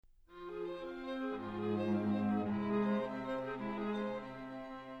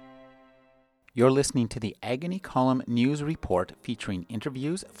You're listening to the Agony Column News Report featuring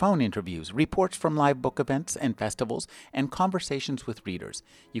interviews, phone interviews, reports from live book events and festivals, and conversations with readers.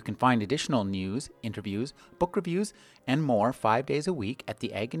 You can find additional news, interviews, book reviews, and more 5 days a week at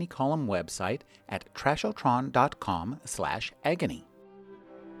the Agony Column website at trashotron.com/agony.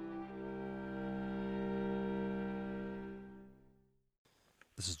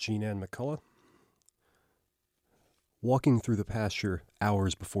 This is Jean Ann McCullough. Walking through the pasture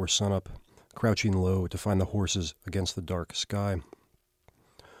hours before sunup, crouching low to find the horses against the dark sky.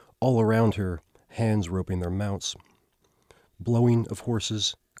 All around her, hands roping their mounts. Blowing of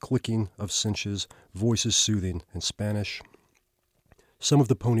horses, clicking of cinches, voices soothing in Spanish. Some of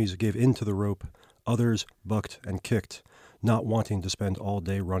the ponies gave in to the rope, others bucked and kicked, not wanting to spend all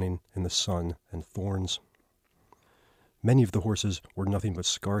day running in the sun and thorns. Many of the horses were nothing but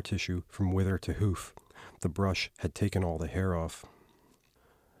scar tissue from wither to hoof. The brush had taken all the hair off.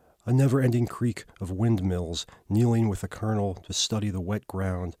 A never-ending creak of windmills, kneeling with the colonel to study the wet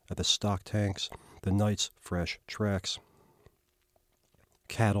ground at the stock tanks, the night's fresh tracks.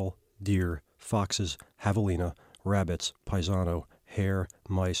 Cattle, deer, foxes, javelina, rabbits, paisano, hare,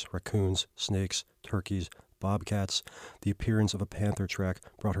 mice, raccoons, snakes, turkeys, bobcats. The appearance of a panther track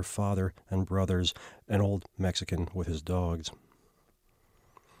brought her father and brothers, an old Mexican with his dogs.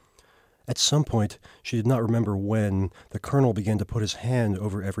 At some point, she did not remember when, the colonel began to put his hand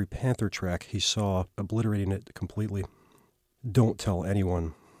over every panther track he saw, obliterating it completely. Don't tell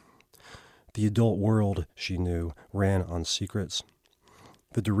anyone. The adult world, she knew, ran on secrets.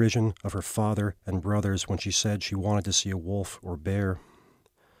 The derision of her father and brothers when she said she wanted to see a wolf or bear.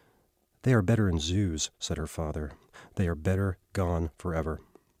 They are better in zoos, said her father. They are better gone forever.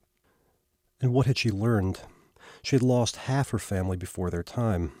 And what had she learned? She had lost half her family before their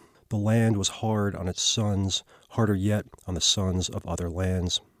time. The land was hard on its sons, harder yet on the sons of other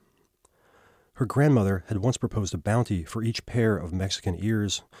lands. Her grandmother had once proposed a bounty for each pair of Mexican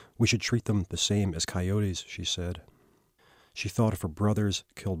ears. We should treat them the same as coyotes, she said. She thought of her brothers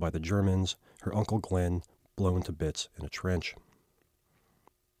killed by the Germans, her Uncle Glenn blown to bits in a trench.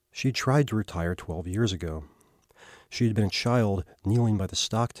 She had tried to retire 12 years ago. She had been a child kneeling by the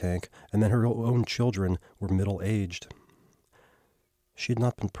stock tank, and then her own children were middle-aged. She had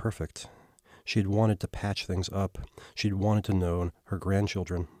not been perfect. She had wanted to patch things up. She had wanted to know her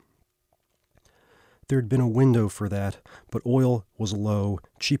grandchildren. There had been a window for that, but oil was low,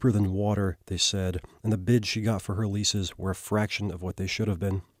 cheaper than water, they said, and the bids she got for her leases were a fraction of what they should have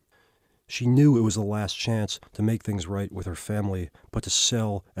been. She knew it was the last chance to make things right with her family, but to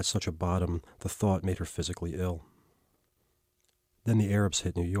sell at such a bottom, the thought made her physically ill. Then the Arabs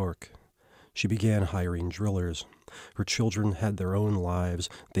hit New York. She began hiring drillers. Her children had their own lives.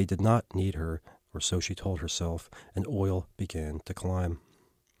 They did not need her, or so she told herself, and oil began to climb.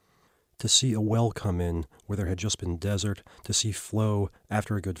 To see a well come in where there had just been desert, to see flow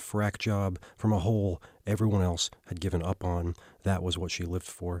after a good frack job from a hole everyone else had given up on, that was what she lived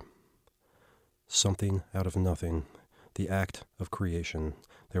for. Something out of nothing, the act of creation.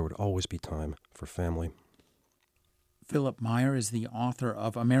 There would always be time for family. Philip Meyer is the author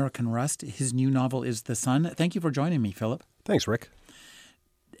of American Rust. His new novel is The Sun. Thank you for joining me, Philip. Thanks, Rick.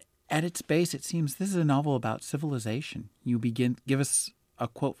 At its base, it seems this is a novel about civilization. Give us a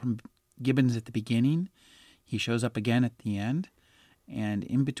quote from Gibbons at the beginning. He shows up again at the end. And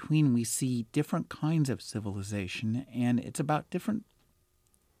in between, we see different kinds of civilization, and it's about different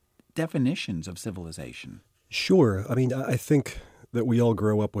definitions of civilization. Sure. I mean, I think that we all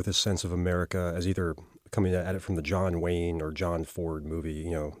grow up with a sense of America as either coming at it from the John Wayne or John Ford movie,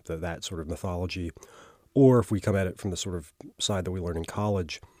 that sort of mythology. Or if we come at it from the sort of side that we learn in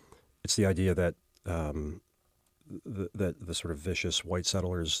college, it's the idea that that the sort of vicious white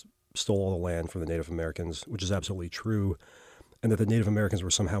settlers stole all the land from the Native Americans, which is absolutely true, and that the Native Americans were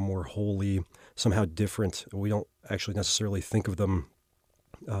somehow more holy, somehow different. We don't actually necessarily think of them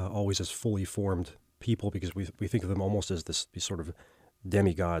always as fully formed people because we think of them almost as these sort of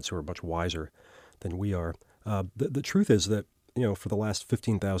demigods who are much wiser than we are. The truth is that, for the last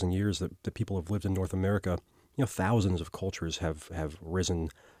 15,000 years that people have lived in North America, thousands of cultures have risen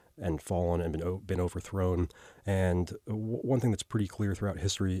and fallen and been overthrown. And one thing that's pretty clear throughout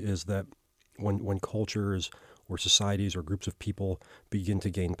history is that when cultures or societies or groups of people begin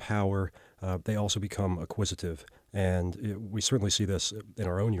to gain power, they also become acquisitive. And we certainly see this in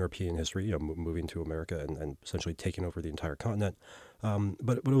our own European history, moving to America and essentially taking over the entire continent.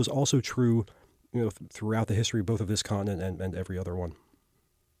 But it was also true throughout the history, both of this continent and every other one.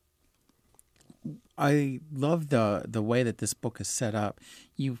 I love the way that this book is set up.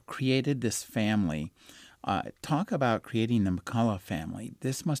 You've created this family Talk about creating the McCullough family.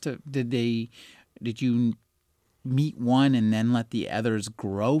 This must have did you meet one and then let the others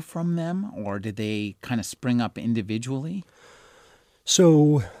grow from them, or did they kind of spring up individually?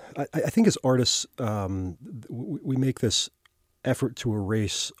 So I think as artists, we make this effort to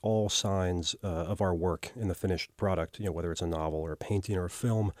erase all signs of our work in the finished product, whether it's a novel or a painting or a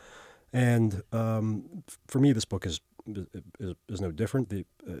film. And for me, this book is no different.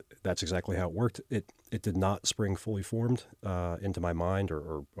 That's exactly how it worked. It did not spring fully formed into my mind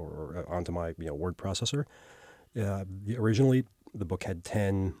or onto my word processor. Originally, the book had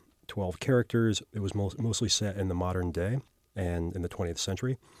 10, 12 characters. It was mostly set in the modern day and in the 20th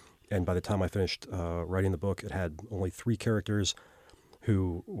century. And by the time I finished writing the book, it had only 3 characters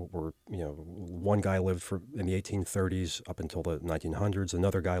who were, one guy lived in the 1830s up until the 1900s.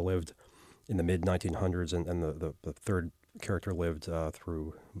 Another guy lived in the mid-1900s, and the third character lived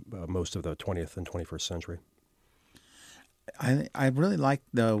through most of the 20th and 21st century. I really like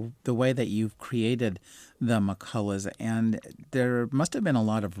the way that you've created the McCulloughs, and there must have been a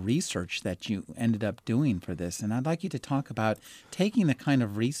lot of research that you ended up doing for this. And I'd like you to talk about taking the kind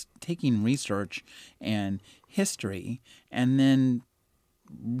of taking research and history and then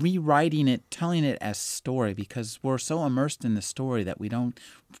rewriting it, telling it as story, because we're so immersed in the story that we don't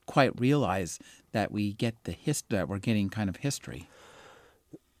quite realize that we get that we're getting kind of history.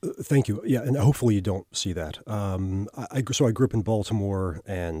 Thank you. Yeah, and hopefully you don't see that. So I grew up in Baltimore,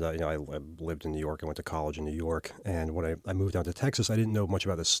 and I lived in New York. I went to college in New York, and when I moved down to Texas, I didn't know much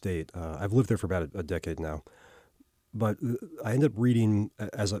about the state. I've lived there for about a decade now, but I ended up reading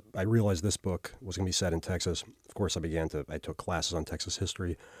as I realized this book was going to be set in Texas. Of course, I took classes on Texas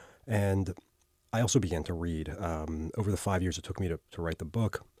history, and I also began to read. Over the 5 years it took me to write the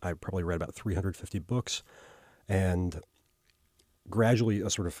book, I probably read about 350 books, and gradually a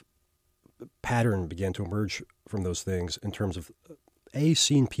sort of pattern began to emerge from those things in terms of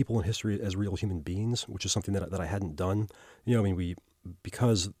seeing people in history as real human beings, which is something that I hadn't done.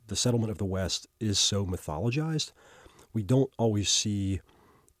 Because the settlement of the West is so mythologized, we don't always see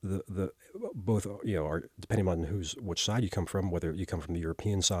the both, depending on which side you come from, whether you come from the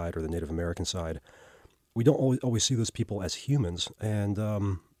European side or the Native American side, we don't always see those people as humans. And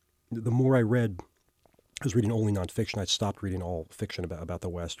the more I read, I was reading only nonfiction. I stopped reading all fiction about the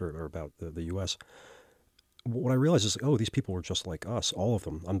West or about the U.S. What I realized is, these people were just like us, all of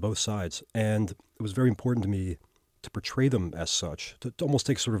them, on both sides. And it was very important to me to portray them as such, to almost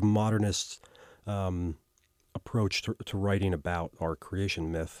take sort of modernist approach to writing about our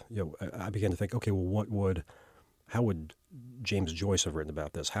creation myth. I began to think, okay, well, how would James Joyce have written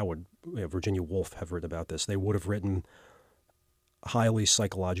about this? How would Virginia Woolf have written about this? They would have written highly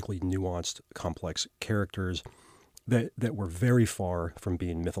psychologically nuanced, complex characters that were very far from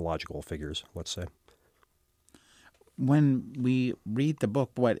being mythological figures, let's say. When we read the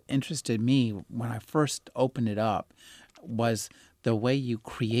book, what interested me when I first opened it up was the way you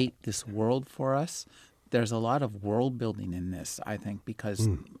create this world for us. There's a lot of world building in this, I think, because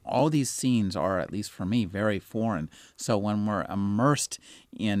all these scenes are, at least for me, very foreign. So when we're immersed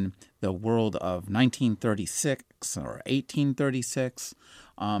in the world of 1936 or 1836,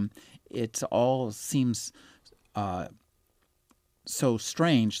 it all seems so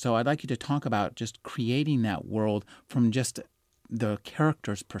strange. So I'd like you to talk about just creating that world from just the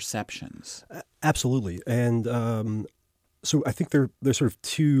characters' perceptions. Absolutely. And so I think there's sort of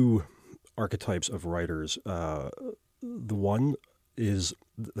 2 archetypes of writers. The one is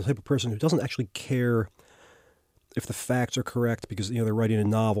the type of person who doesn't actually care if the facts are correct because they're writing a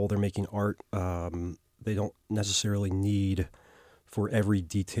novel, they're making art. They don't necessarily need for every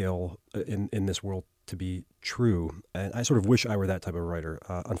detail in this world to be true. And I sort of wish I were that type of writer.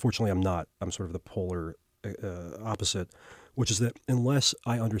 Unfortunately, I'm not. I'm sort of the polar opposite, which is that unless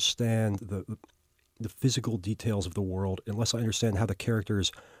I understand the physical details of the world, unless I understand how the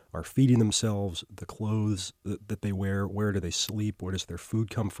characters are feeding themselves, the clothes that they wear, where do they sleep, where does their food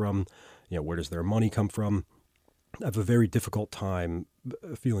come from, where does their money come from, I have a very difficult time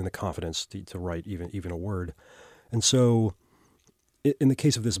feeling the confidence to write even a word. And so in the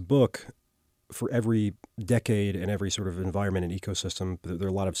case of this book, for every decade and every sort of environment and ecosystem, there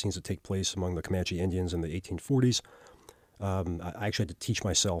are a lot of scenes that take place among the Comanche Indians in the 1840s. I actually had to teach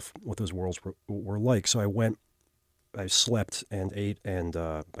myself what those worlds were like. So I slept and ate, and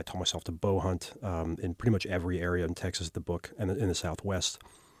I taught myself to bow hunt in pretty much every area in Texas, the book, and in the Southwest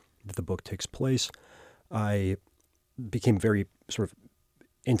that the book takes place. I became very sort of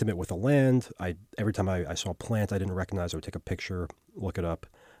intimate with the land. Every time I saw a plant I didn't recognize, I would take a picture, look it up.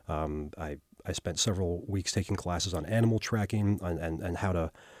 I spent several weeks taking classes on animal tracking and how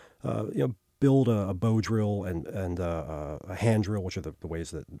to build a bow drill and a hand drill, which are the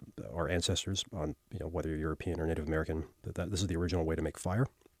ways that our ancestors, on whether you're European or Native American, this is the original way to make fire.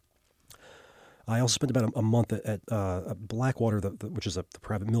 I also spent about a month at Blackwater, which is the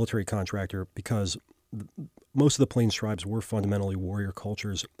private military contractor, because most of the Plains tribes were fundamentally warrior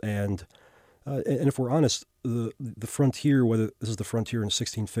cultures, and if we're honest, the frontier, whether this is the frontier in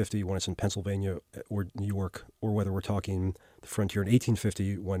 1650 when it's in Pennsylvania or New York, or whether we're talking the frontier in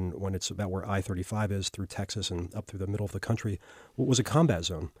 1850 when it's about where I-35 is through Texas and up through the middle of the country, was a combat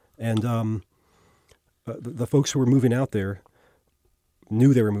zone. And the folks who were moving out there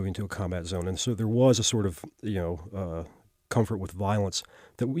knew they were moving to a combat zone, and so there was a sort of comfort with violence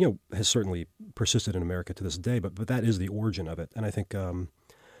that has certainly persisted in America to this day. But that is the origin of it, and I think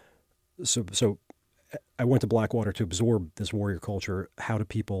so. I went to Blackwater to absorb this warrior culture. How do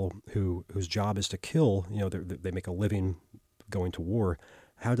people whose job is to kill, they make a living going to war,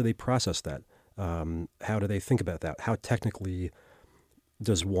 how do they process that? How do they think about that? How technically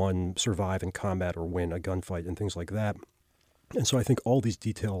does one survive in combat or win a gunfight and things like that? And so I think all these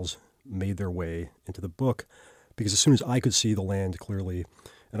details made their way into the book, because as soon as I could see the land clearly,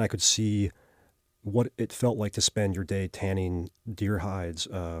 and I could see what it felt like to spend your day tanning deer hides,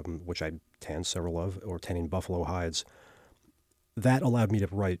 which I tanned several of, or tanning buffalo hides, that allowed me to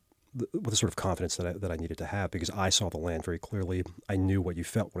write with the sort of confidence that I needed to have, because I saw the land very clearly. I knew what it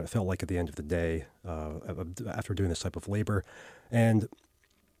felt like at the end of the day after doing this type of labor. And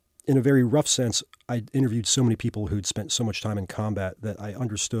in a very rough sense, I interviewed so many people who'd spent so much time in combat that I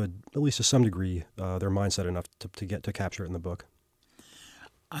understood, at least to some degree, their mindset enough to capture it in the book.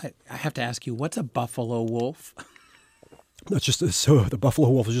 I have to ask you, what's a buffalo wolf? That's just so the buffalo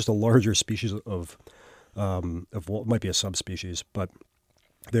wolf is just a larger species of it might be a subspecies, but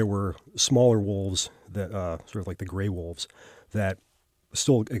there were smaller wolves that sort of like the gray wolves that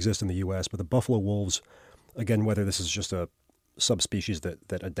still exist in the U.S. But the buffalo wolves, again, whether this is just a subspecies that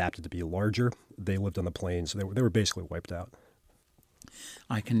adapted to be larger, they lived on the plains. They were basically wiped out.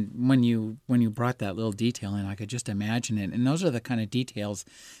 I can when you brought that little detail in, I could just imagine it. And those are the kind of details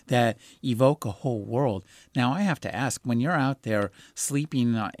that evoke a whole world. Now, I have to ask, when you're out there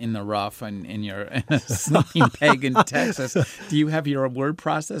sleeping in the rough and you're in a sleeping peg in Texas, do you have your word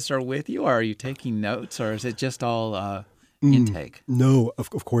processor with you, or are you taking notes, or is it just all intake? No,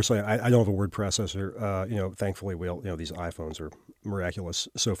 of course I don't have a word processor. Thankfully these iPhones are miraculous.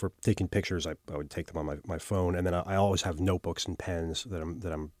 So for taking pictures, I would take them on my phone, and then I always have notebooks and pens that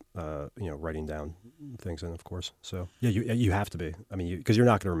I'm writing down things in, of course. So yeah, you have to be. I mean, because you're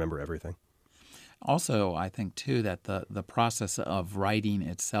not going to remember everything. Also, I think too that the process of writing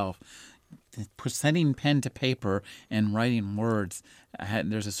itself, setting pen to paper and writing words,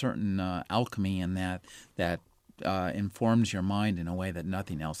 there's a certain alchemy in that informs your mind in a way that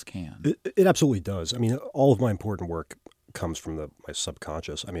nothing else can. It absolutely does. I mean, all of my important work comes from my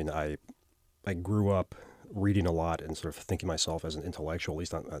subconscious. I mean, I grew up reading a lot and sort of thinking myself as an intellectual, at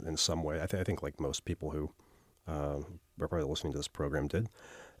least in some way. I think like most people who are probably listening to this program did.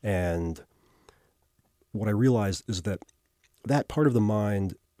 And what I realized is that part of the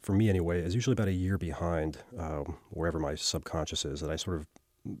mind, for me anyway, is usually about a year behind wherever my subconscious is, that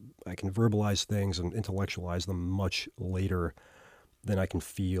I can verbalize things and intellectualize them much later than I can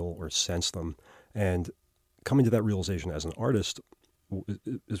feel or sense them. And coming to that realization as an artist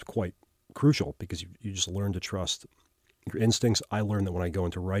is quite crucial, because you just learn to trust your instincts. I learned that when I go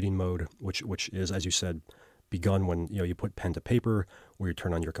into writing mode, which is, as you said, begun when you put pen to paper or you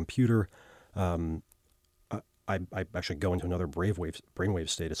turn on your computer, I actually go into another brainwave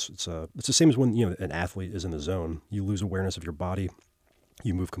state. It's the same as when an athlete is in the zone. You lose awareness of your body.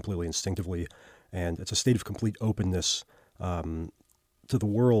 You move completely instinctively, and it's a state of complete openness to the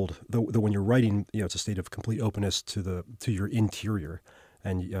world. Though when you're writing, it's a state of complete openness to your interior,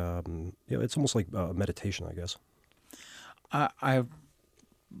 and it's almost like meditation, I guess. I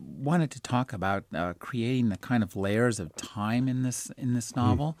wanted to talk about creating the kind of layers of time in this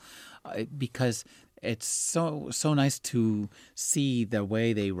novel, because it's so nice to see the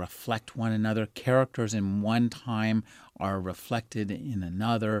way they reflect one another. Characters in one time are reflected in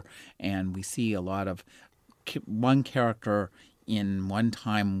another, and we see a lot of one character in one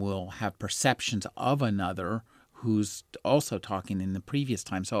time will have perceptions of another who's also talking in the previous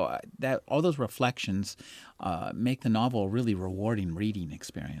time. So that all those reflections make the novel a really rewarding reading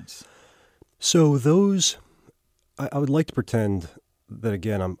experience. So those, I would like to pretend that,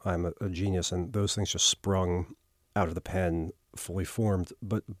 again, I'm a genius and those things just sprung out of the pen, fully formed.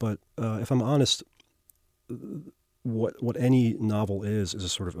 But if I'm honest, what any novel is a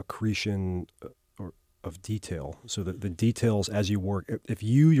sort of accretion of detail. So the details as you work, if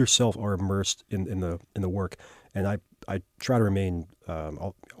you yourself are immersed in the work, and I try to remain,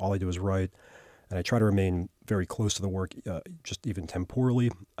 all I do is write, and I try to remain very close to the work, just even temporally.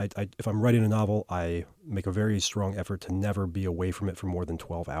 If I'm writing a novel, I make a very strong effort to never be away from it for more than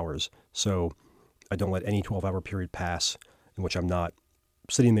 12 hours. So I don't let any 12-hour period pass in which I'm not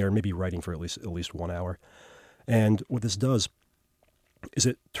sitting there and maybe writing for at least 1 hour. And what this does is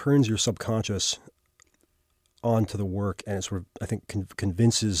it turns your subconscious onto the work, and it sort of, I think,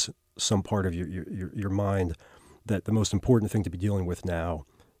 convinces some part of your mind that the most important thing to be dealing with now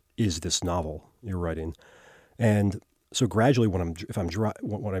is this novel you're writing. And so gradually,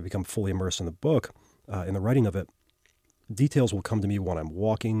 when I become fully immersed in the book, in the writing of it, details will come to me when I'm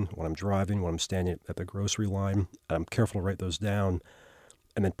walking, when I'm driving, when I'm standing at the grocery line. And I'm careful to write those down,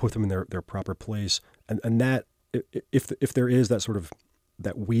 and then put them in their proper place. And that, if there is that sort of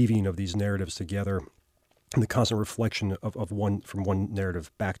that weaving of these narratives together, and the constant reflection of one from one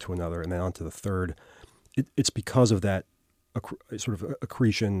narrative back to another, and then on to the third, it's because of that sort of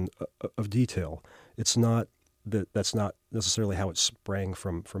accretion of detail. It's not that's not necessarily how it sprang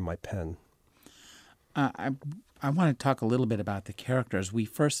from my pen. I want to talk a little bit about the characters. We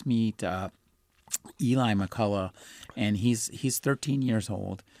first meet Eli McCullough, and he's 13 years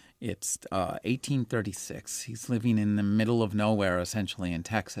old. It's 1836. He's living in the middle of nowhere, essentially, in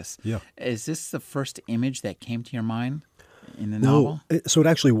Texas. Yeah. Is this the first image that came to your mind in the novel? No, so it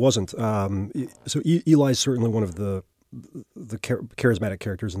actually wasn't. So Eli's certainly one of the charismatic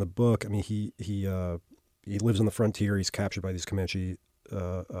characters in the book. I mean, he lives on the frontier. He's captured by these Comanche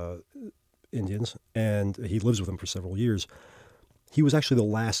Indians, and he lives with them for several years. He was actually the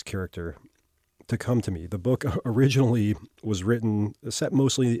last character to come to me. The book originally was written, set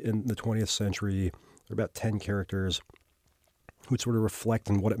mostly in the 20th century. There were about 10 characters who would sort of reflect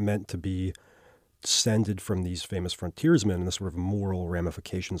on what it meant to be descended from these famous frontiersmen, and the sort of moral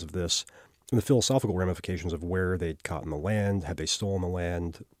ramifications of this, and the philosophical ramifications of where they'd gotten the land, had they stolen the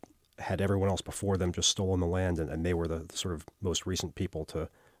land, had everyone else before them just stolen the land, and they were the sort of most recent people to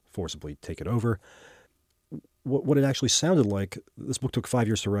forcibly take it over. What it actually sounded like, this book took 5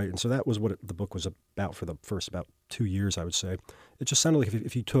 years to write, and so that was what the book was about for the first about 2 years, I would say. It just sounded like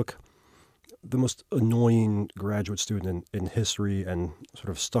if you took the most annoying graduate student in history and sort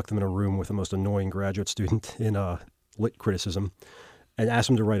of stuck them in a room with the most annoying graduate student in lit criticism and asked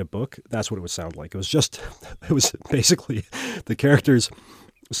them to write a book, that's what it would sound like. It was basically the characters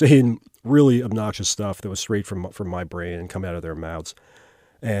saying really obnoxious stuff that was straight from my brain and come out of their mouths.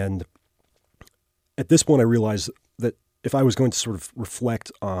 And at this point, I realized that if I was going to sort of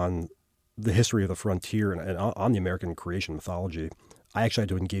reflect on the history of the frontier and on the American creation mythology, I actually had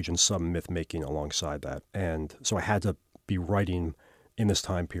to engage in some myth making alongside that. And so I had to be writing in this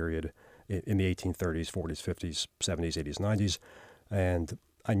time period in the 1830s, 40s, 50s, 70s, 80s, 90s. And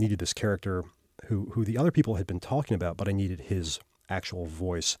I needed this character who the other people had been talking about, but I needed his actual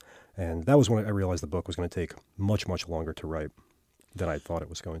voice. And that was when I realized the book was going to take much, much longer to write than I thought it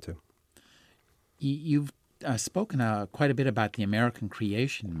was going to. You've spoken quite a bit about the American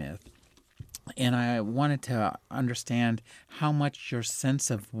creation myth, and I wanted to understand how much your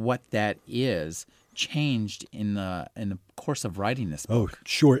sense of what that is changed in the course of writing this book. Oh,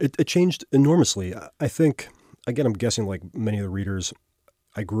 sure. It changed enormously. I think, again, I'm guessing like many of the readers,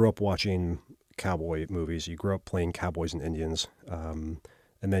 I grew up watching cowboy movies. You grew up playing cowboys and Indians, and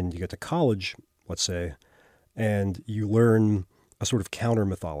then you get to college, let's say, and you learn a sort of counter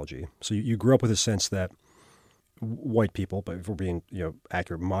mythology. So you grew up with a sense that white people, but if we're being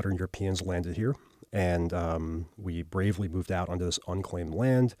accurate, modern Europeans landed here, and we bravely moved out onto this unclaimed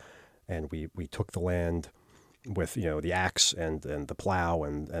land, and we took the land with the axe and the plow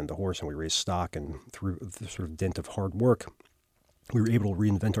and the horse, and we raised stock, and through the sort of dint of hard work, we were able to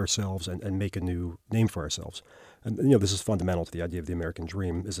reinvent ourselves and make a new name for ourselves. And this is fundamental to the idea of the American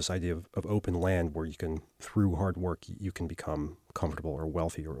dream, is this idea of open land where you can, through hard work, you can become comfortable or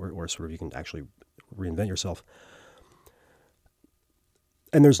wealthy or sort of you can actually reinvent yourself.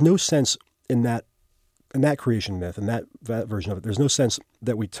 And there's no sense in that creation myth and that version of it, there's no sense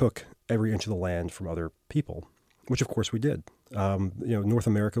that we took every inch of the land from other people, which of course we did. North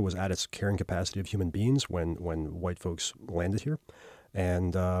America was at its carrying capacity of human beings when white folks landed here,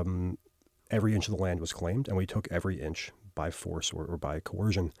 and every inch of the land was claimed, and we took every inch by force or by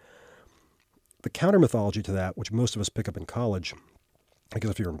coercion. The counter mythology to that, which most of us pick up in college, I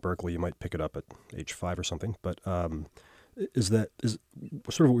guess if you're in Berkeley, you might pick it up at age 5 or something, but is sort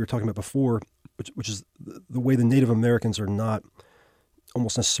of what we were talking about before, which is the way the Native Americans are not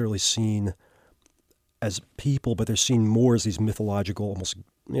almost necessarily seen as people, but they're seen more as these mythological, almost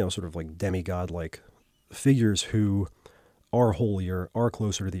sort of like demigod-like figures who are holier, are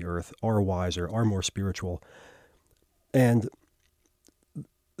closer to the earth, are wiser, are more spiritual. And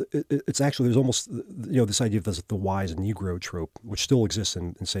it's actually, there's almost, this idea of the wise Negro trope, which still exists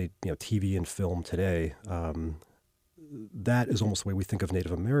in say, TV and film today. That is almost the way we think of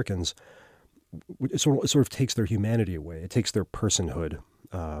Native Americans. It sort of takes their humanity away. It takes their personhood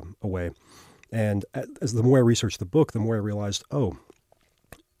away. And as the more I researched the book, the more I realized,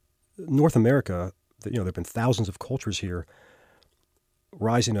 North America, there have been thousands of cultures here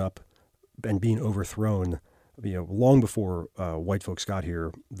rising up and being overthrown, long before white folks got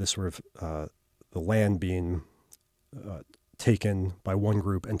here. This sort of the land being taken by one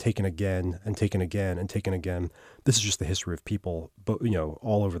group and taken again and taken again and taken again. This is just the history of people, but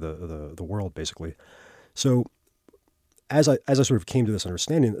all over the world, basically. So as I sort of came to this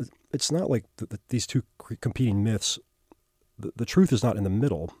understanding, it's not like these two competing myths. The truth is not in the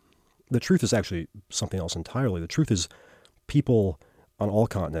middle. The truth is actually something else entirely. The truth is people on all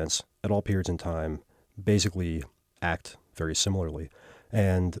continents at all periods in time basically act very similarly.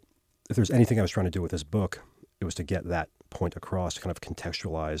 And if there's anything I was trying to do with this book, it was to get that point across, to kind of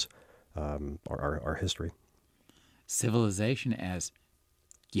contextualize our history. Civilization as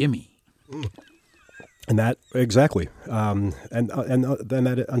gimme. And that, exactly. And then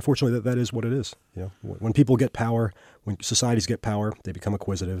that, unfortunately, that is what it is. When people get power, when societies get power, they become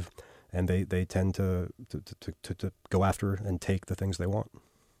acquisitive, and they tend to go after and take the things they want.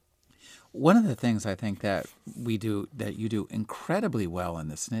 One of the things I think that you do incredibly well in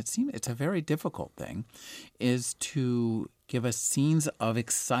this, and it's a very difficult thing, is to give us scenes of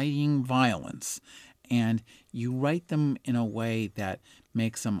exciting violence. And you write them in a way that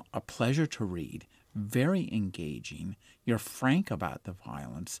makes them a pleasure to read, very engaging. You're frank about the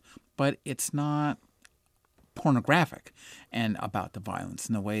violence, but it's not pornographic and about the violence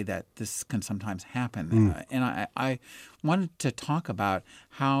in the way that this can sometimes happen. And I wanted to talk about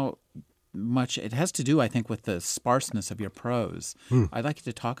how much it has to do, I think, with the sparseness of your prose. I'd like you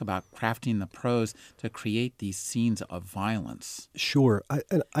to talk about crafting the prose to create these scenes of violence. Sure.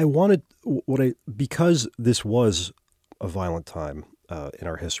 I wanted because this was a violent time in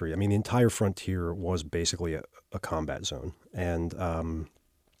our history. I mean, the entire frontier was basically a combat zone, and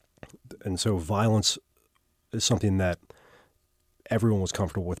so violence is something that everyone was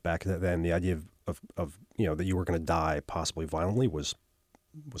comfortable with back then. The idea of that you were going to die possibly violently was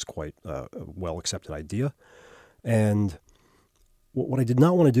quite a well-accepted idea. And what I did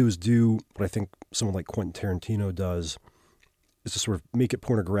not want to do is do what I think someone like Quentin Tarantino does, is to sort of make it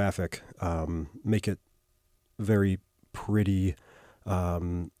pornographic, make it very pretty.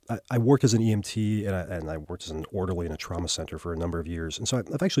 I worked as an EMT and I worked as an orderly in a trauma center for a number of years. And so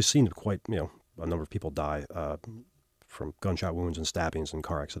I've actually seen quite, a number of people die from gunshot wounds and stabbings and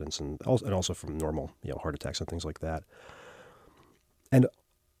car accidents and also from normal, heart attacks and things like that. And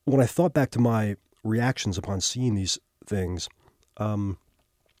when I thought back to my reactions upon seeing these things, there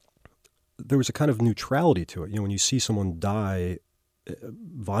was a kind of neutrality to it. When you see someone die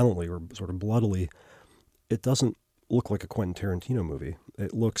violently or sort of bloodily, it doesn't look like a Quentin Tarantino movie.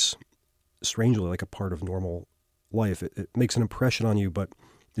 It looks strangely like a part of normal life. It makes an impression on you, but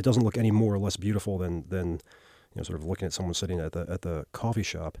it doesn't look any more or less beautiful than sort of looking at someone sitting at the coffee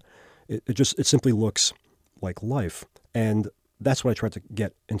shop. It simply looks like life. And that's what I tried to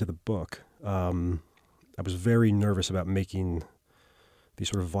get into the book. I was very nervous about making these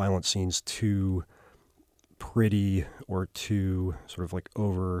sort of violent scenes too pretty or too sort of like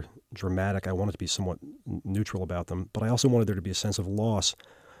over dramatic. I wanted to be somewhat neutral about them, but I also wanted there to be a sense of loss.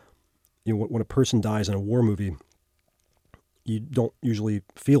 When a person dies in a war movie, you don't usually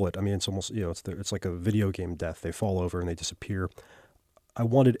feel it. I mean, it's almost, it's like a video game death. They fall over and they disappear. I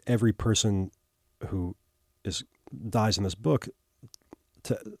wanted every person who dies in this book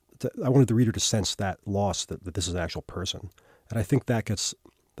I wanted the reader to sense that loss, that this is an actual person. And I think that gets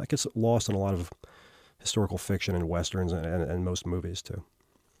lost in a lot of historical fiction and Westerns and most movies too.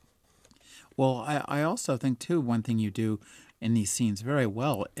 Well, I also think too, one thing you do in these scenes very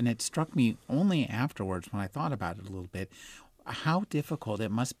well, and it struck me only afterwards when I thought about it a little bit, how difficult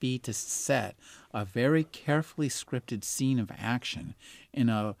it must be to set a very carefully scripted scene of action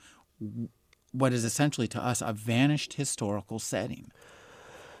in what is essentially to us a vanished historical setting.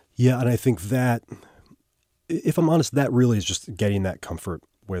 Yeah, and I think that, if I'm honest, that really is just getting that comfort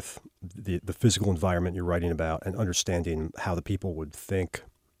with the physical environment you're writing about and understanding how the people would think,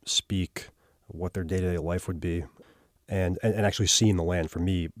 speak, what their day-to-day life would be, and actually seeing the land. For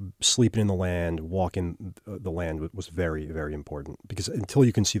me, sleeping in the land, walking the land was very, very important, because until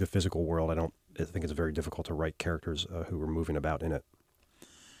you can see the physical world, I think it's very difficult to write characters who are moving about in it.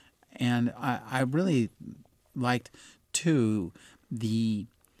 And I really liked, too, the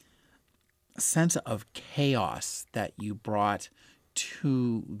sense of chaos that you brought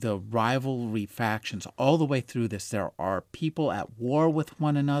to the rivalry factions all the way through this. There are people at war with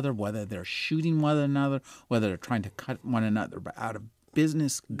one another, whether they're shooting one another, whether they're trying to cut one another out of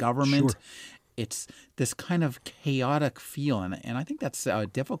business, government. Sure. It's this kind of chaotic feel, and I think that's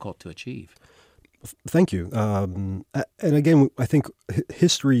difficult to achieve. Thank you. And again, I think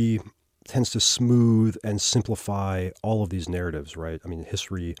history tends to smooth and simplify all of these narratives, right? I mean,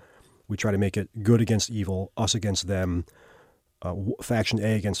 history, we try to make it good against evil, us against them, faction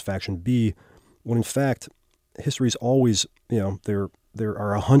A against faction B, when in fact, history is always, there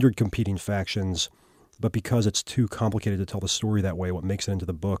are 100 competing factions, but because it's too complicated to tell the story that way, what makes it into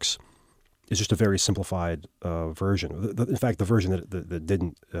the books is just a very simplified version. In fact, the version that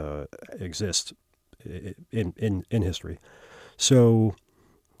didn't exist in history. So,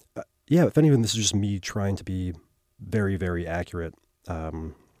 if anything, this is just me trying to be very, very accurate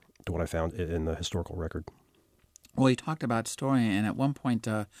to what I found in the historical record. Well, you talked about story, and at one point,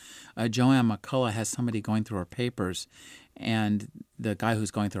 Joanne McCullough has somebody going through her papers, and the guy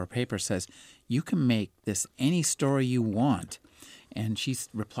who's going through her papers says, "You can make this any story you want." And she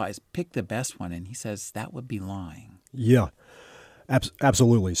replies, "Pick the best one." And he says, "That would be lying." Yeah,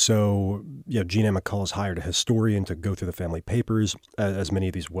 absolutely. So, Jean Ann McCullough's hired a historian to go through the family papers, as many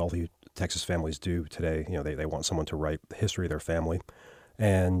of these wealthy Texas families do today. They want someone to write the history of their family.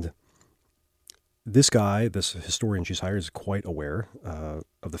 And this historian she's hired, is quite aware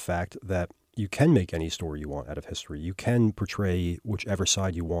of the fact that you can make any story you want out of history. You can portray whichever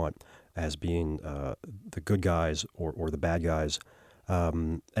side you want as being the good guys or the bad guys.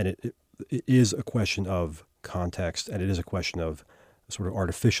 And it is a question of context, and it is a question of sort of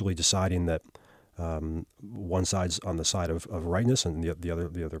artificially deciding that one side's on the side of rightness and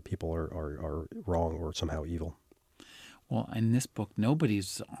the other people are wrong or somehow evil. Well, in this book,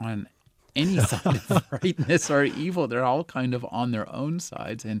 nobody's on any side of rightness or evil. They're all kind of on their own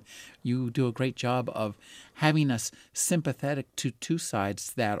sides, and you do a great job of having us sympathetic to two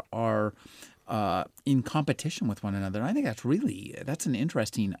sides that are in competition with one another. I think that's an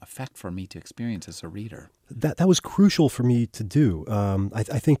interesting effect for me to experience as a reader. That was crucial for me to do. I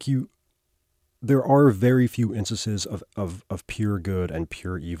think there are very few instances of pure good and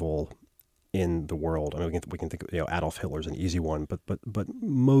pure evil in the world. I mean, we can think of Adolf Hitler's an easy one, but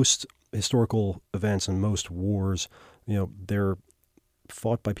most historical events and most wars, they're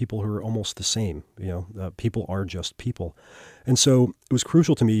fought by people who are almost the same. People are just people, and so it was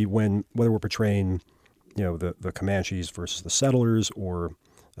crucial to me whether we're portraying, the Comanches versus the settlers or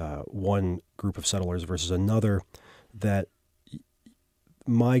one group of settlers versus another, that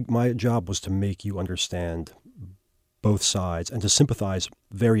my job was to make you understand both sides and to sympathize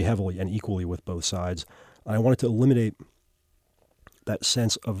very heavily and equally with both sides. And I wanted to eliminate that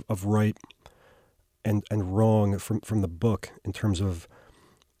sense of right and wrong from the book, in terms of,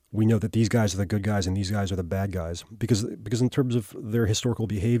 we know that these guys are the good guys and these guys are the bad guys, because in terms of their historical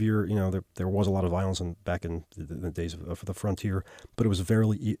behavior, there was a lot of violence back in the days of the frontier, but it was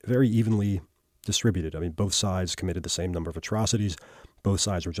very, very evenly distributed. I mean, both sides committed the same number of atrocities. Both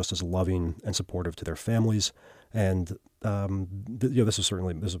sides were just as loving and supportive to their families. And this is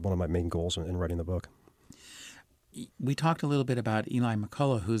one of my main goals in writing the book. We talked a little bit about Eli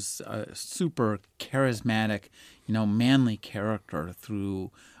McCullough, who's a super charismatic, manly character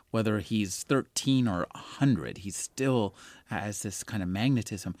through whether he's 13 or 100. He still has this kind of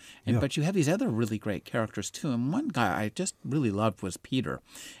magnetism. But you have these other really great characters, too. And one guy I just really loved was Peter.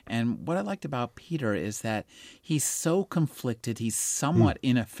 And what I liked about Peter is that he's so conflicted. He's somewhat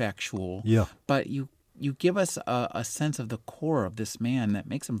ineffectual. Yeah. But you give us a sense of the core of this man that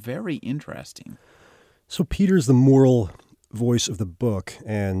makes him very interesting. So Peter's the moral voice of the book,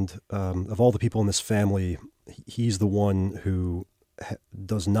 and of all the people in this family, he's the one who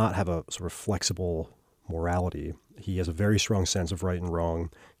does not have a sort of flexible morality. He has a very strong sense of right and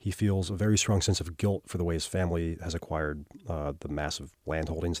wrong. He feels a very strong sense of guilt for the way his family has acquired the massive land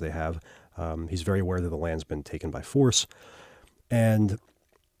holdings they have. He's very aware that the land's been taken by force, and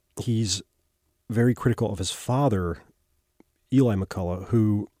he's very critical of his father, Eli McCullough,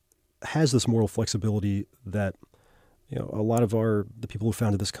 who has this moral flexibility that a lot of the people who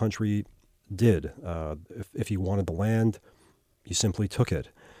founded this country did. If you wanted the land, you simply took it.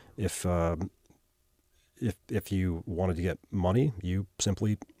 If you wanted to get money, you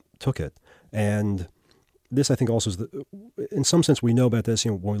simply took it. And this, I think, also is in some sense, we know about this.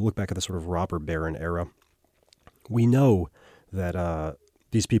 When we look back at the sort of robber baron era, we know that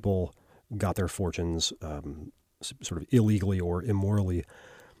these people got their fortunes sort of illegally or immorally.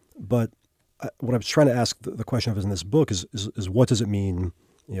 But what I was trying to ask the question of in this book is what does it mean?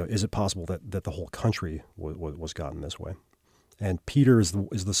 Is it possible that the whole country was gotten this way? And Peter is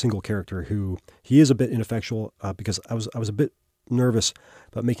the single character who he is a bit ineffectual because I was a bit nervous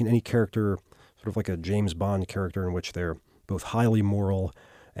about making any character sort of like a James Bond character in which they're both highly moral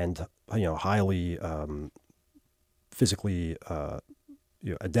and highly physically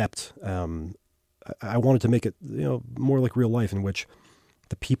adept. I wanted to make it more like real life, in which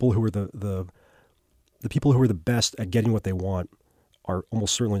the people who are the people who are the best at getting what they want are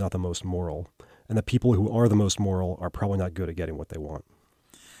almost certainly not the most moral, and the people who are the most moral are probably not good at getting what they want.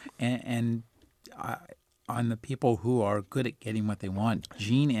 And on the people who are good at getting what they want,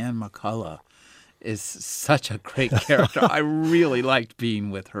 Jean Ann McCullough is such a great character. I really liked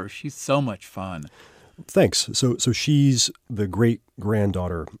being with her. She's so much fun. Thanks. So she's the great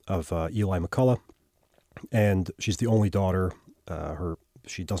granddaughter of Eli McCullough, and she's the only daughter.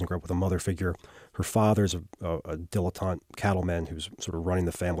 She doesn't grow up with a mother figure. Her father's a dilettante cattleman who's sort of running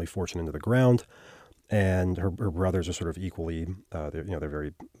the family fortune into the ground, and her brothers are sort of equally. They're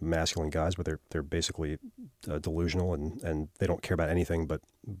very masculine guys, but they're basically delusional, and they don't care about anything but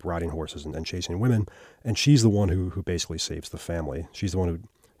riding horses and chasing women. And she's the one who basically saves the family. She's the one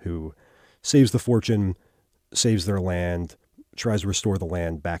who saves the fortune, saves their land, tries to restore the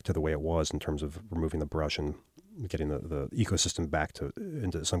land back to the way it was in terms of removing the brush and getting the ecosystem back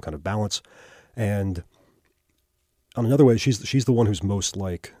into some kind of balance. And on another way, she's the one who's most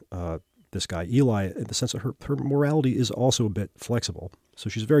like this guy Eli, in the sense that her morality is also a bit flexible. So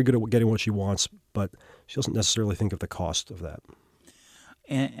she's very good at getting what she wants, but she doesn't necessarily think of the cost of that.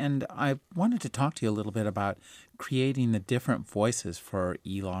 And I wanted to talk to you a little bit about creating the different voices for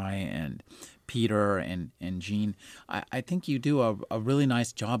Eli and Peter and Jean. I think you do a really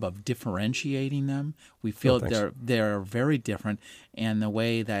nice job of differentiating them. We feel they're very different, and the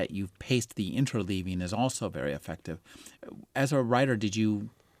way that you've paced the interleaving is also very effective. As a writer, did you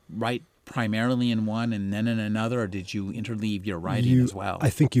write primarily in one and then in another, or did you interleave your writing as well? I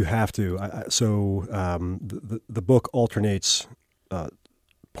think you have to. The book alternates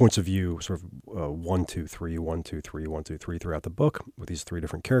points of view, sort of 1, 2, 3, 1, 2, 3, 1, 2, 3 throughout the book with these three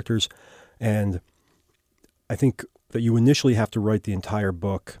different characters. And I think that you initially have to write the entire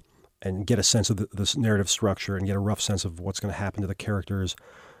book and get a sense of this narrative structure and get a rough sense of what's going to happen to the characters.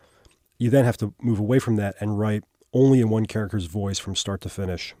 You then have to move away from that and write only in one character's voice from start to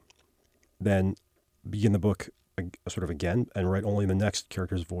finish. Then begin the book sort of again and write only in the next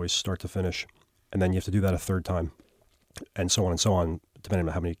character's voice, start to finish. And then you have to do that a third time, and so on, depending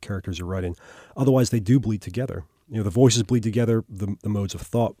on how many characters you're writing. Otherwise, they do bleed together. The voices bleed together, the modes of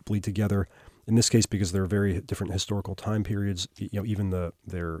thought bleed together. In this case, because they're very different historical time periods, even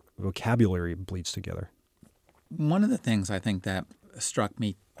their vocabulary bleeds together. One of the things I think that struck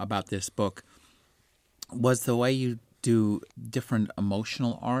me about this book was the way you do different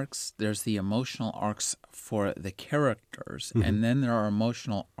emotional arcs. There's the emotional arcs for the characters, mm-hmm. and then there are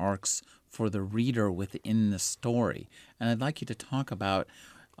emotional arcs for the reader within the story. And I'd like you to talk about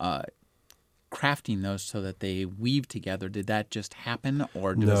crafting those so that they weave together. Did that just happen,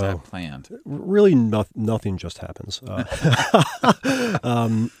 or was that planned? Really, nothing just happens.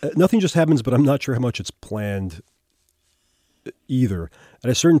 Nothing just happens, but I'm not sure how much it's planned either.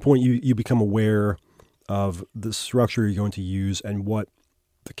 At a certain point, you become aware of the structure you're going to use and what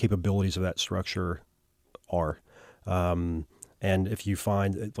the capabilities of that structure are. And if you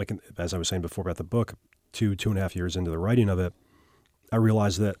find, like as I was saying before about the book, 2.5 years into the writing of it, I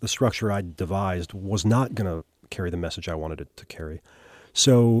realized that the structure I devised was not going to carry the message I wanted it to carry.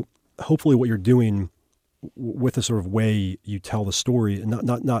 So hopefully what you're doing with the sort of way you tell the story, and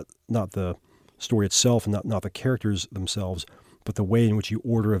not the story itself and not the characters themselves, but the way in which you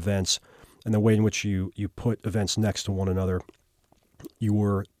order events and the way in which you put events next to one another, you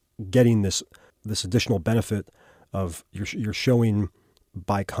were getting this additional benefit of you're showing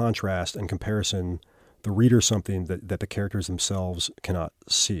by contrast and comparison the reader something that the characters themselves cannot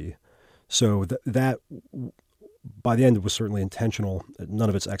see. So that by the end it was certainly intentional. None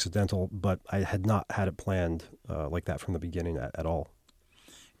of it's accidental, but I had not had it planned like that from the beginning at all.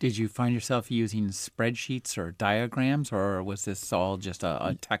 Did you find yourself using spreadsheets or diagrams, or was this all just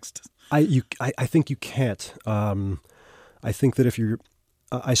a text? I think you can't. I think that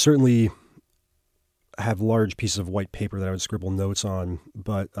I certainly have large pieces of white paper that I would scribble notes on,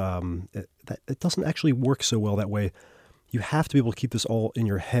 but it doesn't actually work so well that way. You have to be able to keep this all in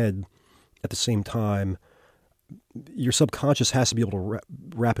your head at the same time. Your subconscious has to be able to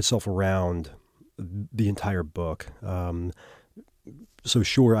wrap itself around the entire book. So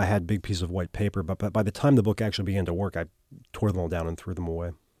sure, I had big pieces of white paper, but by the time the book actually began to work, I tore them all down and threw them away.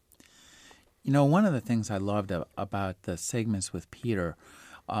 One of the things I loved about the segments with Peter,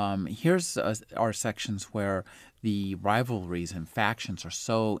 here's our sections where the rivalries and factions are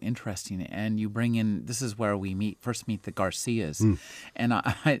so interesting, and you bring in, this is where we first meet the Garcias, and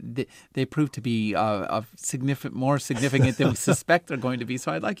they prove to be more significant than we suspect they're going to be.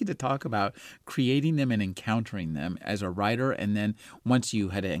 So I'd like you to talk about creating them and encountering them as a writer, and then once you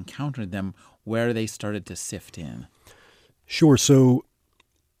had encountered them, where they started to sift in. Sure. So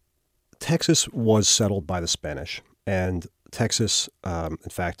Texas was settled by the Spanish, and Texas, in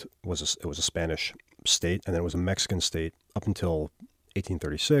fact, it was a Spanish state, and then it was a Mexican state up until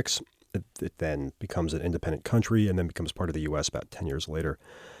 1836. It then becomes an independent country and then becomes part of the U.S. about 10 years later.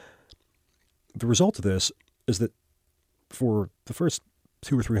 The result of this is that for the first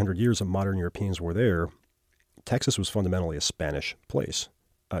 200 or 300 years that modern Europeans were there, Texas was fundamentally a Spanish place.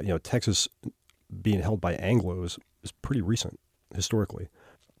 Texas being held by Anglos is pretty recent historically.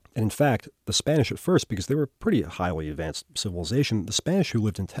 And in fact, the Spanish at first, because they were a pretty highly advanced civilization, the Spanish who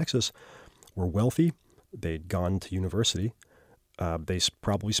lived in Texas were wealthy. They'd gone to university. They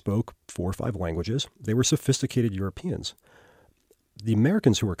probably spoke 4 or 5 languages. They were sophisticated Europeans. The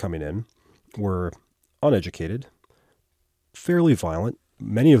Americans who were coming in were uneducated, fairly violent.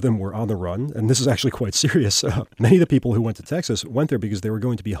 Many of them were on the run, and this is actually quite serious. Many of the people who went to Texas went there because they were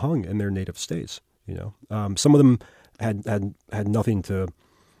going to be hung in their native states. Some of them had nothing to.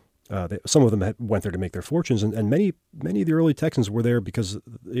 Some of them went there to make their fortunes, and many of the early Texans were there because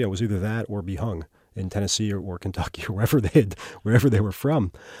it was either that or be hung in Tennessee or Kentucky or wherever they were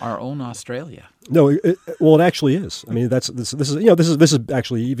from. Our own Australia. No, it actually is. I mean, this is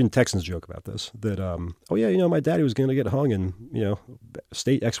actually, even Texans joke about this. That my daddy was going to get hung in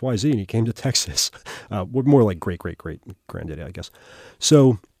state XYZ, and he came to Texas. We're more like great granddaddy, I guess.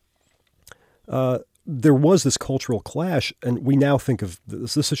 So. There was this cultural clash, and we now think of the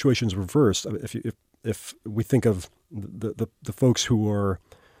situation's reversed. If we think of the folks who are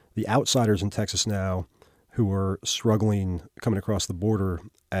the outsiders in Texas now, who are struggling coming across the border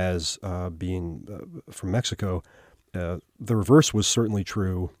as being from Mexico, the reverse was certainly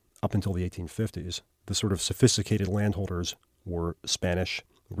true up until the 1850s. The sort of sophisticated landholders were Spanish,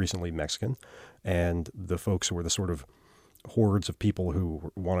 recently Mexican, and the folks who were the sort of hordes of people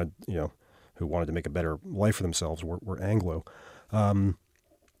who wanted to make a better life for themselves were Anglo. And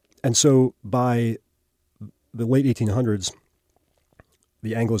so by the late 1800s,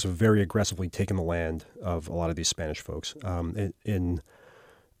 the Anglos have very aggressively taken the land of a lot of these Spanish folks. In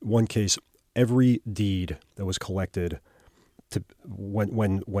one case, every deed that was collected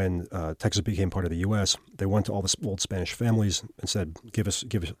when Texas became part of the U.S., they went to all the old Spanish families and said, give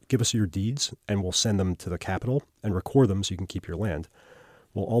us your deeds, and we'll send them to the capital and record them so you can keep your land.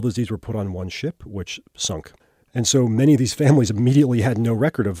 Well, all those deeds were put on one ship, which sunk. And so many of these families immediately had no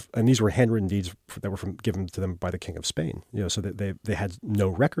record of, and these were handwritten deeds that were given to them by the King of Spain, so that they had no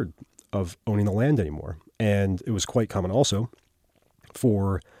record of owning the land anymore. And it was quite common also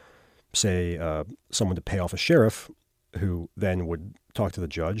for, say, someone to pay off a sheriff who then would talk to the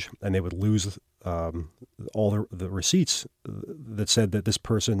judge, and they would lose all the receipts that said that this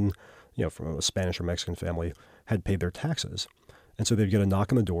person, from a Spanish or Mexican family, had paid their taxes. And so they'd get a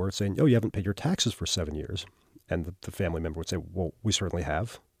knock on the door saying, "Oh, you haven't paid your taxes for 7 years." And the family member would say, "Well, we certainly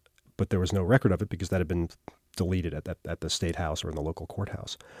have." But there was no record of it because that had been deleted at the state house or in the local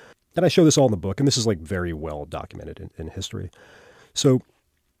courthouse. And I show this all in the book, and this is like very well documented in history. So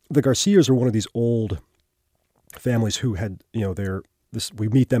the Garcias are one of these old families who had, we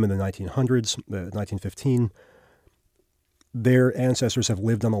meet them in the 1900s, 1915. Their ancestors have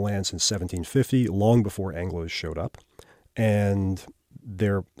lived on the land since 1750, long before Anglos showed up. And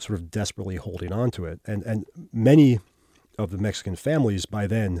they're sort of desperately holding on to it. And many of the Mexican families by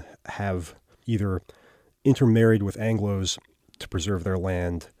then have either intermarried with Anglos to preserve their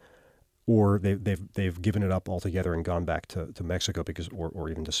land, or they've given it up altogether and gone back to Mexico or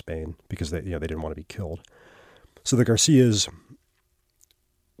even to Spain because they didn't want to be killed. So the Garcias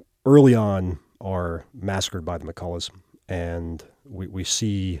early on are massacred by the McCullochs, and we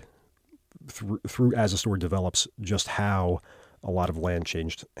see through as the story develops just how a lot of land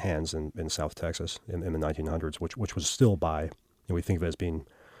changed hands in South Texas in the 1900s, which was still by, we think of it as being,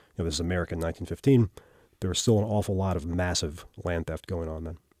 this is America in 1915. There was still an awful lot of massive land theft going on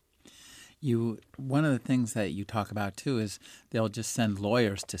then. One of the things that you talk about too is they'll just send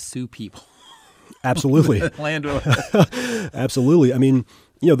lawyers to sue people. Absolutely. Absolutely. I mean,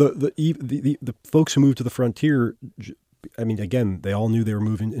 the folks who moved to the frontier, I mean, again, they all knew they were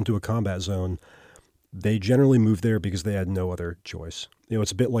moving into a combat zone. They generally moved there because they had no other choice.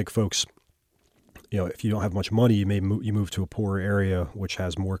 It's a bit like folks, if you don't have much money, you move to a poorer area which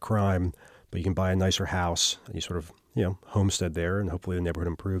has more crime but you can buy a nicer house and you sort of, homestead there, and hopefully the neighborhood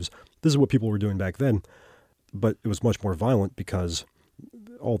improves. This is what people were doing back then, but it was much more violent because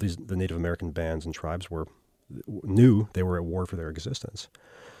all the Native American bands and tribes knew they were at war for their existence.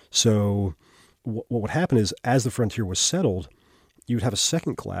 So what would happen is, as the frontier was settled, you would have a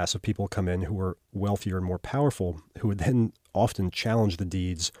second class of people come in who were wealthier and more powerful, who would then often challenge the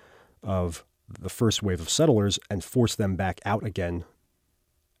deeds of the first wave of settlers and force them back out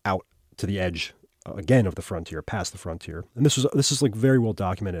to the edge again of the frontier, past the frontier. And this is like very well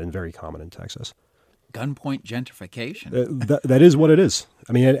documented and very common in Texas. Gunpoint gentrification. That is what it is.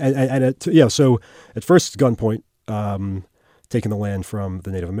 I mean, so at first it's gunpoint, taking the land from the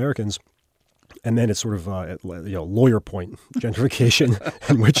Native Americans. And then it's sort of lawyer point gentrification,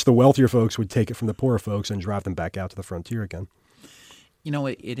 in which the wealthier folks would take it from the poorer folks and drive them back out to the frontier again.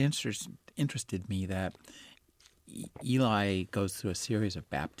 It interested me that Eli goes through a series of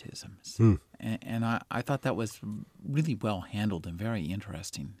baptisms. And I thought that was really well handled and very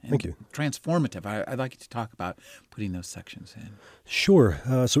interesting. And Thank you. Transformative. I'd like you to talk about putting those sections in. Sure.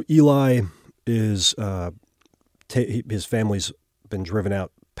 So Eli is, his family's been driven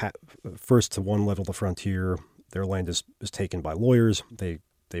out first to one level of the frontier. Their land is taken by lawyers. They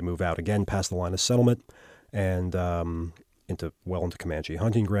move out again past the line of settlement and into Comanche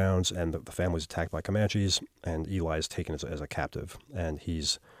hunting grounds, and the family's attacked by Comanches, and Eli is taken as a captive, and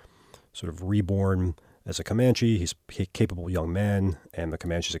he's sort of reborn as a Comanche. He's a capable young man, and the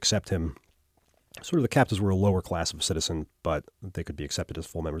Comanches accept him. Sort of the captives were a lower class of citizen, but they could be accepted as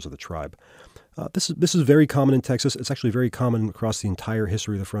full members of the tribe. This is very common in Texas. It's actually very common across the entire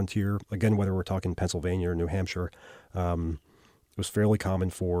history of the frontier. Again, whether we're talking Pennsylvania or New Hampshire, it was fairly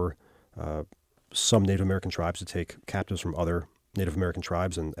common for some Native American tribes to take captives from other Native American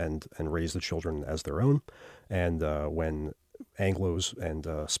tribes and raise the children as their own. And when Anglos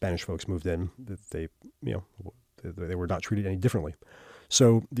and Spanish folks moved in, they were not treated any differently.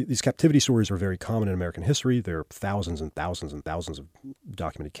 So these captivity stories are very common in American history. There are thousands and thousands and thousands of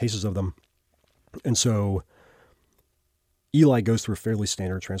documented cases of them. And so Eli goes through a fairly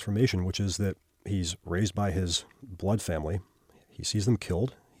standard transformation, which is that he's raised by his blood family. He sees them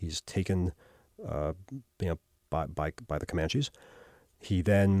killed. He's taken by the Comanches. He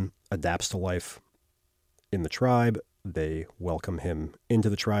then adapts to life in the tribe. They welcome him into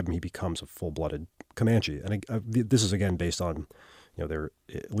the tribe, and he becomes a full-blooded Comanche. And this is, again, based on, there,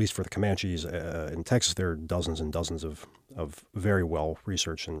 at least for the Comanches in Texas, there are dozens and dozens of very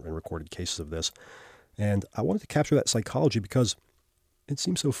well-researched and recorded cases of this. And I wanted to capture that psychology because it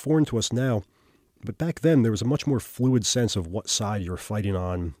seems so foreign to us now. But back then, there was a much more fluid sense of what side you're fighting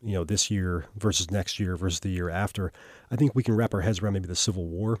on, this year versus next year versus the year after. I think we can wrap our heads around maybe the Civil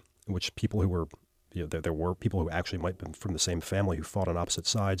War, in which people who were, there were people who actually might have been from the same family who fought on opposite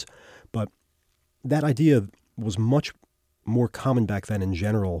sides. But that idea was much more common back then in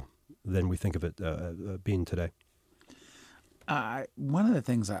general than we think of it being today. One of the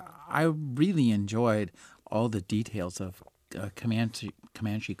things I really enjoyed all the details of Comanche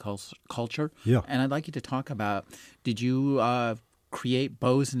culture. Yeah. And I'd like you to talk about, did you create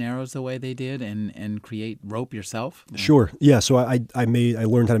bows and arrows the way they did and create rope yourself? Sure. Yeah. So I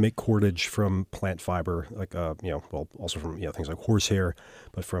learned how to make cordage from plant fiber, like, also from, things like horsehair,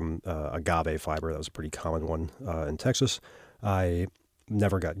 but from agave fiber. That was a pretty common one in Texas. I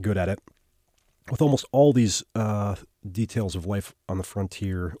never got good at it. With almost all these details of life on the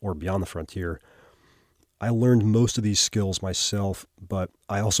frontier or beyond the frontier, I learned most of these skills myself, but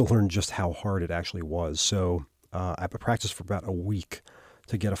I also learned just how hard it actually was. So I practiced for about a week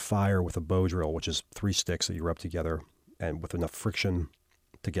to get a fire with a bow drill, which is 3 sticks that you rub together and with enough friction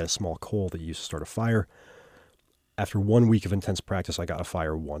to get a small coal that you use to start a fire. After 1 week of intense practice, I got a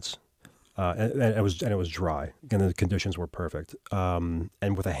fire once. And it was dry. Again, the conditions were perfect. And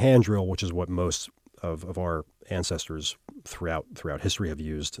with a hand drill, which is what most of our ancestors throughout history have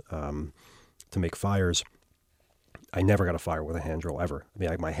used to make fires, I never got a fire with a hand drill ever. I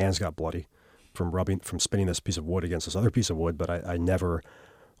mean, my hands got bloody from spinning this piece of wood against this other piece of wood, but I never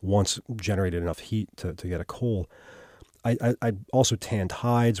once generated enough heat to get a coal. I also tanned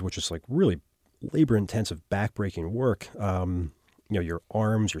hides, which is like really labor-intensive, back-breaking work. Your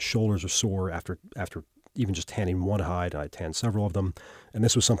arms, your shoulders are sore after even just tanning one hide. I tanned several of them. And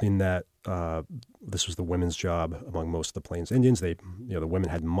this was something that, this was the women's job among most of the Plains Indians. The women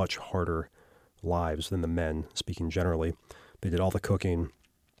had much harder lives than the men, speaking generally. They did all the cooking.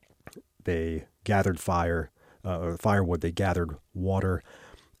 They gathered firewood. They gathered water,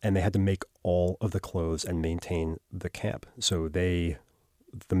 and they had to make all of the clothes and maintain the camp. So the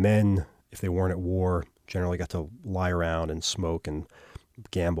men, if they weren't at war, generally got to lie around and smoke and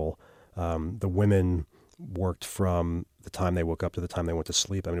gamble. The women worked from the time they woke up to the time they went to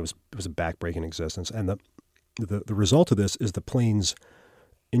sleep. I mean, it was a backbreaking existence. And the result of this is the Plains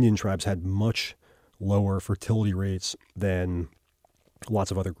Indian tribes had much lower fertility rates than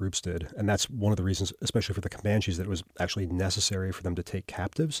lots of other groups did. And that's one of the reasons, especially for the Comanches, that it was actually necessary for them to take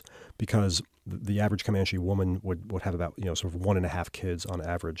captives, because the average Comanche woman would have about, sort of 1.5 kids on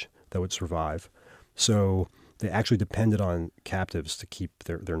average that would survive. So they actually depended on captives to keep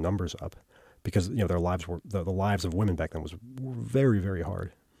their numbers up, because, their lives were, the lives of women back then were very, very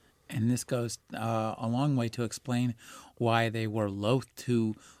hard. And this goes a long way to explain why they were loath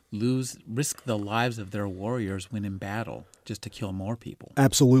to risk the lives of their warriors when in battle, just to kill more people.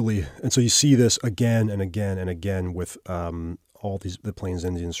 Absolutely. And so you see this again and again and again with all the Plains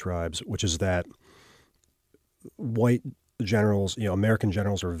Indian tribes, which is that white generals, American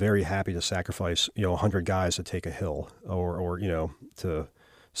generals are very happy to sacrifice, 100 guys to take a hill, or to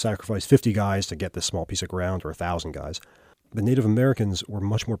sacrifice 50 guys to get this small piece of ground, or 1,000 guys. The Native Americans were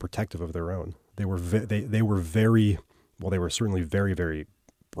much more protective of their own. They were they were certainly very, very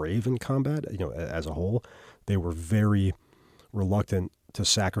brave in combat, as a whole. They were very reluctant to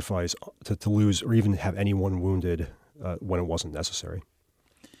sacrifice, to lose, or even have anyone wounded when it wasn't necessary.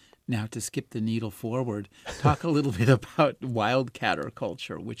 Now, to skip the needle forward, talk a little bit about wildcatter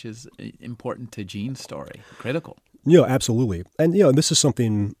culture, which is important to Gene's story, critical. Absolutely. And, this is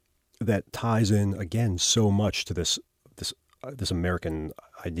something that ties in, again, so much to this American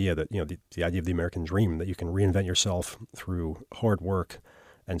idea that, the idea of the American dream, that you can reinvent yourself through hard work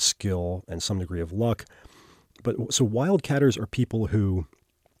and skill and some degree of luck. But so wildcatters are people who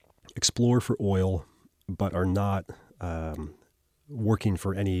explore for oil, but are not working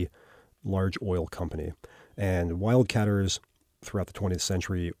for any large oil company. And wildcatters throughout the 20th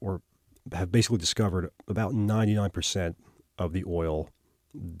century have basically discovered about 99% of the oil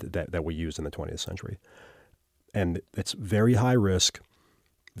that we used in the 20th century. And it's very high risk,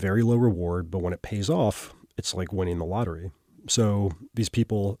 very low reward, but when it pays off, it's like winning the lottery. So these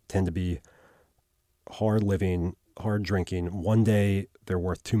people tend to be hard living, hard drinking. One day they're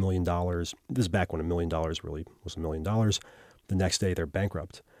worth $2 million. This is back when $1 million really was $1 million. The next day they're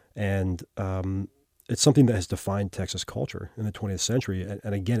bankrupt. And it's something that has defined Texas culture in the 20th century.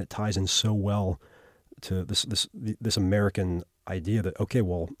 And again, it ties in so well to this American idea that, okay,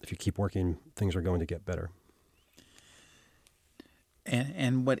 well, if you keep working, things are going to get better.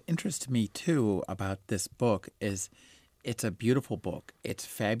 And what interests me, too, about this book is it's a beautiful book. It's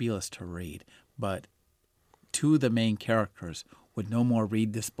fabulous to read. But two of the main characters would no more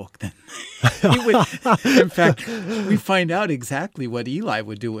read this book than he would. In fact, we find out exactly what Eli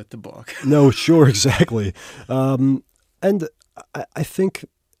would do with the book. No, sure, exactly. And I think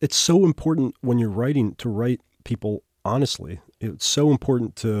it's so important when you're writing to write people honestly. It's so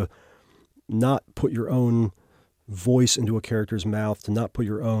important to not put your own voice into a character's mouth, to not put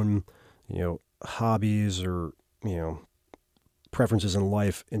your own, hobbies or, preferences in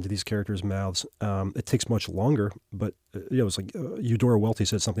life into these characters' mouths. It takes much longer, but it's like Eudora Welty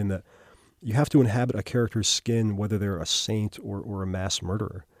said something that you have to inhabit a character's skin, whether they're a saint or a mass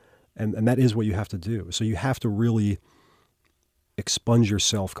murderer. And that is what you have to do. So you have to really expunge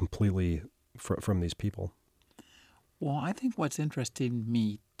yourself completely from these people. Well, I think what's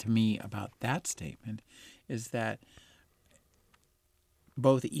interesting to me about that statement is that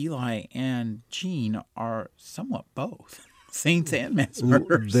both Eli and Gene are somewhat both saints and mass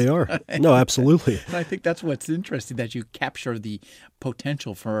murderers. They are. No, absolutely. And I think that's what's interesting, that you capture the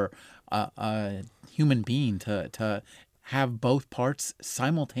potential for a human being to have both parts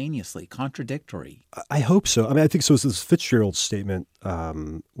simultaneously, contradictory. I hope so. I mean, I think so. It's this Fitzgerald statement,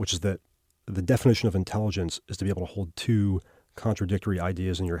 which is that the definition of intelligence is to be able to hold two contradictory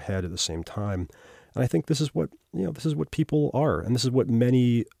ideas in your head at the same time. And I think this is what people are, and this is what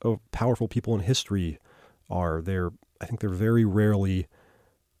many powerful people in history are. I think they're very rarely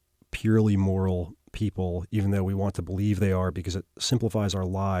purely moral people, even though we want to believe they are, because it simplifies our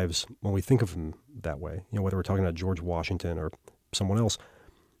lives when we think of them that way. Whether we're talking about George Washington or someone else,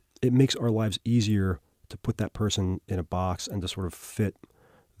 it makes our lives easier to put that person in a box and to sort of fit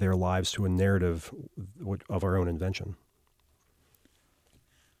their lives to a narrative of our own invention.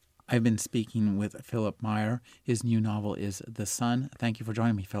 I've been speaking with Philip Meyer. His new novel is The Sun. Thank you for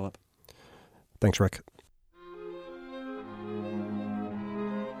joining me, Philip. Thanks, Rick.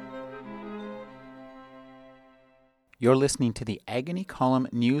 You're listening to the Agony Column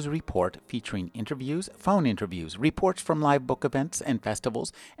News Report featuring interviews, phone interviews, reports from live book events and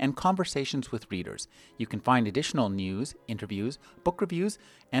festivals, and conversations with readers. You can find additional news, interviews, book reviews,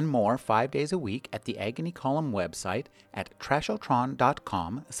 and more 5 days a week at the Agony Column website at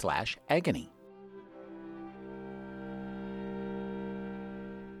trashotron.com/agony.